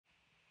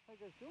How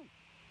you guys doing?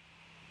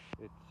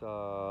 It's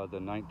the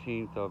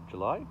 19th of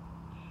July.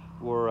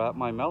 We're at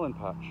my melon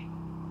patch,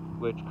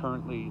 which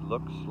currently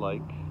looks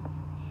like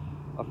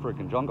a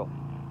freaking jungle.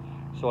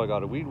 So I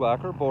got a weed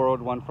whacker,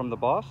 borrowed one from the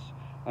boss,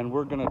 and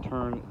we're gonna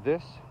turn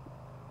this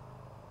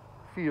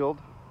field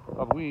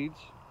of weeds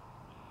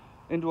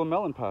into a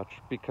melon patch,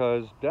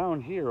 because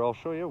down here, I'll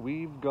show you,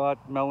 we've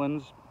got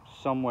melons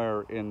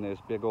somewhere in this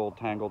big old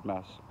tangled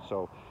mess.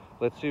 So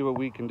let's see what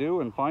we can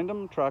do and find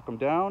them, track them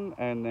down,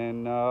 and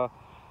then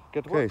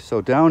get to work. Okay,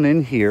 so down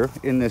in here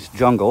in this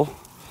jungle,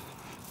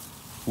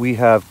 we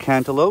have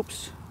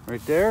cantaloupes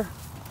right there.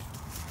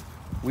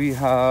 We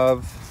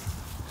have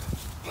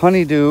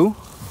honeydew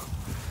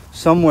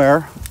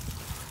somewhere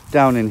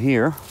down in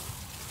here,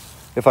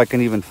 if I can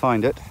even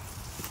find it.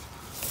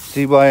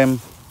 See why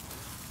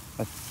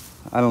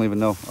I don't even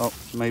know. Oh,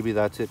 maybe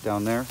that's it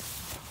down there.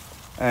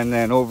 And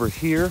then over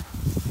here,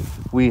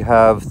 we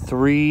have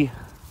 3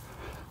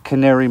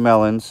 canary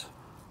melons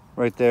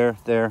right there,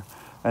 there,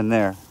 and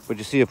there. But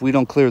you see, if we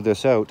don't clear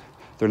this out,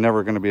 they're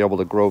never going to be able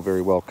to grow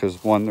very well,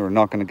 because 1, they're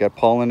not going to get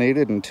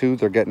pollinated, and 2,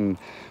 they're getting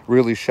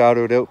really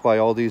shadowed out by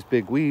all these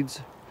big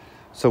weeds.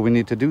 So we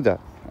need to do that.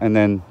 And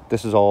then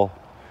this is all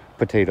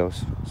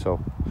potatoes.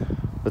 So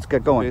let's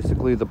get going.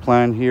 Basically, the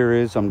plan here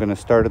is I'm going to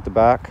start at the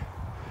back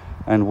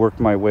and work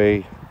my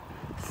way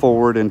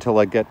forward until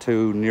I get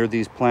to near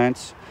these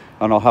plants,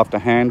 and I'll have to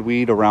hand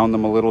weed around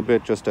them a little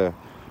bit just to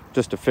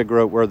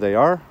figure out where they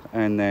are,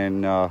 and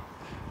then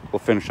we'll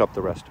finish up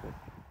the rest of it.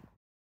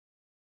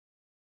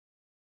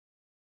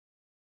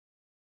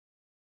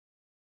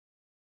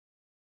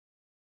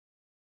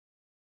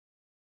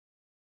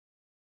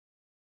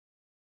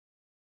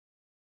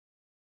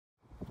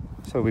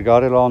 So we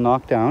got it all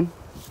knocked down,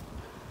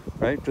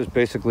 right? Just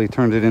basically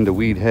turned it into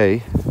weed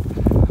hay.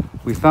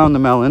 We found the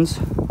melons,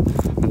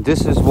 and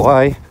this is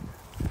why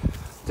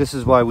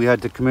we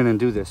had to come in and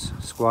do this.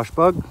 Squash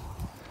bug.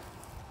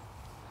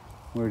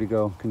 Where'd he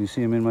go? Can you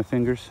see him in my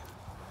fingers?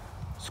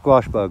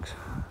 Squash bugs.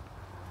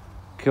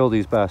 Kill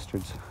these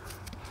bastards.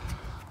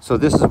 So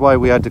this is why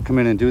we had to come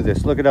in and do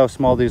this. Look at how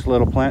small these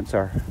little plants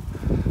are.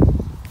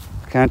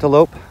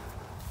 Cantaloupe,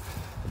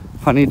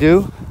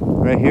 honeydew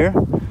right here.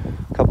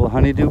 A couple of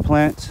honeydew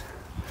plants.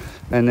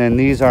 And then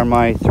these are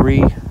my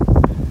 3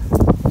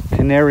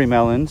 canary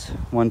melons.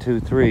 1, 2,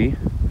 3.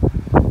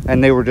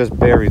 And they were just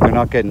buried. They're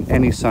not getting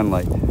any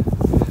sunlight.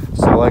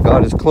 So I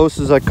got as close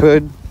as I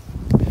could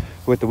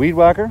with the weed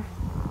whacker.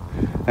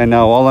 And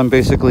now all I'm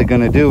basically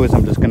going to do is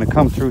I'm just going to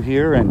come through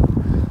here, and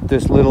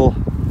this little,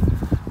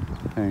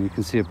 and you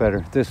can see it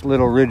better, this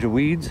little ridge of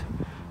weeds,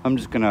 I'm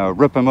just going to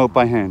rip them out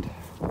by hand.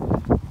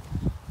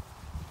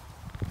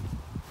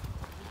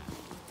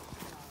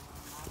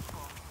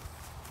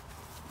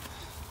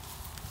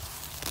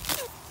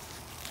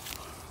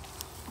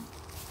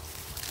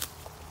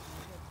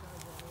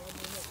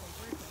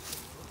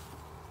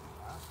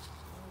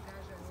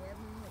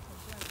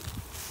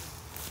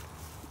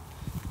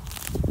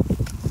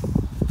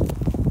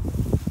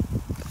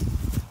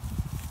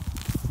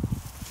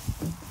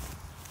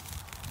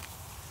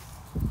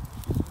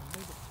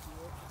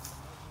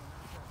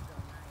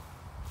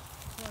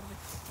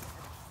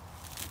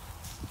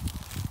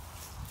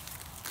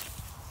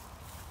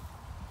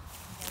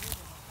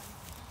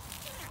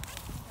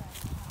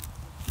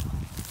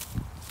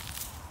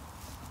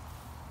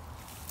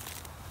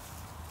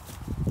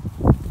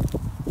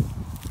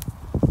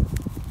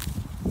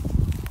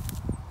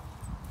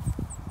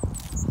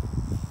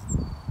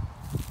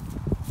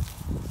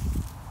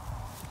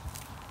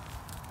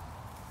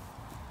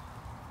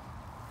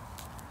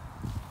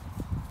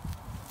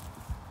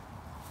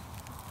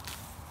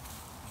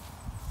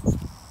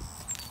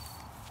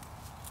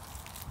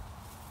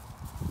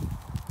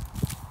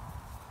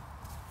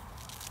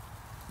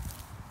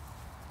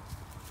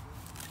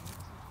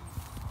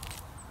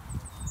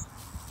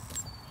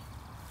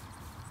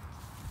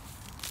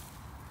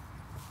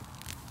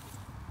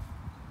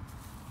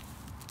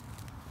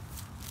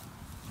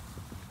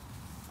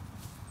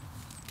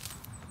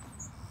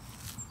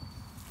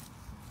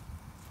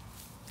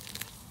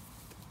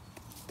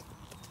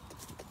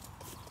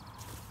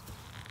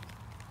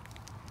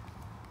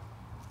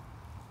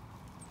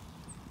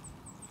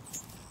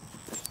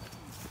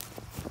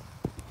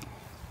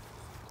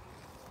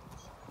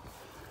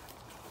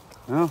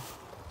 Well,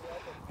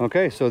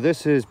 okay, so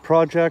this is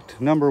project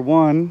number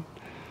 1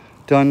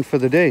 done for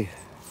the day.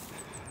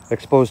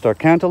 Exposed our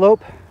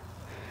cantaloupe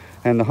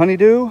and the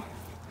honeydew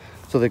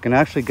so they can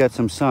actually get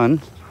some sun.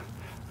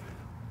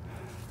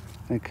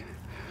 Like,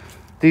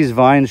 these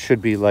vines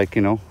should be like,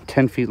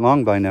 10 feet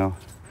long by now.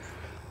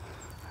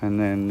 And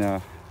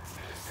then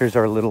here's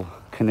our little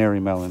canary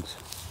melons.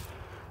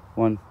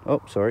 1,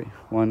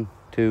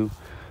 2,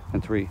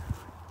 and 3.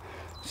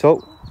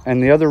 So,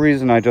 and the other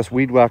reason I just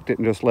weed whacked it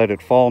and just let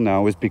it fall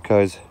now is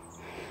because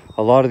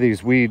a lot of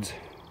these weeds,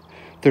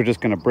 they're just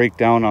going to break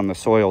down on the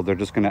soil. They're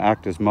just going to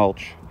act as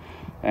mulch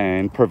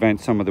and prevent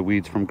some of the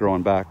weeds from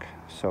growing back.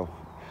 So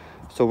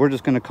we're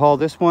just going to call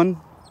this one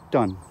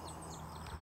done.